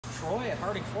Troy at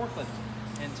Harding Forklift,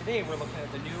 and today we're looking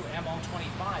at the new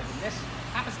MO25, and this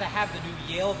happens to have the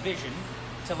new Yale Vision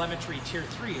Telemetry Tier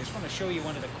 3. I just want to show you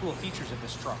one of the cool features of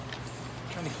this truck.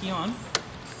 Turn the key on.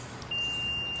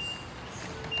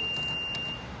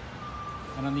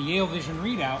 And on the Yale Vision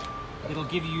readout, it'll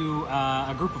give you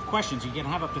a group of questions. You can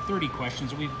have up to 30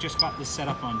 questions. We've just got this set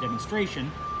up on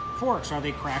demonstration. Forks, are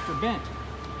they cracked or bent?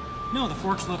 No, the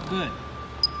forks look good.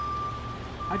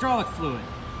 Hydraulic fluid.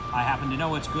 I happen to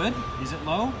know it's good. Is it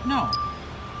low? No.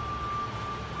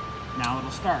 Now it'll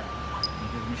start. You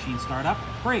hear the machine start up.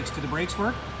 Brakes. Do the brakes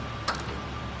work?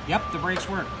 Yep, the brakes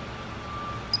work.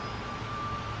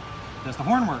 Does the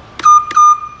horn work?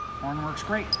 Horn works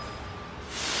great.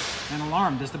 And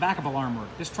alarm. Does the backup alarm work?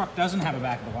 This truck doesn't have a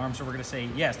backup alarm, so we're going to say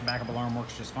yes, the backup alarm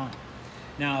works just fine.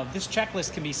 Now, this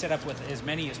checklist can be set up with as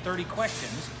many as 30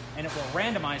 questions, and it will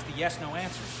randomize the yes-no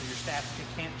answers, so your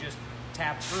staff can't just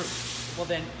tab through. It will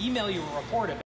then email you a report of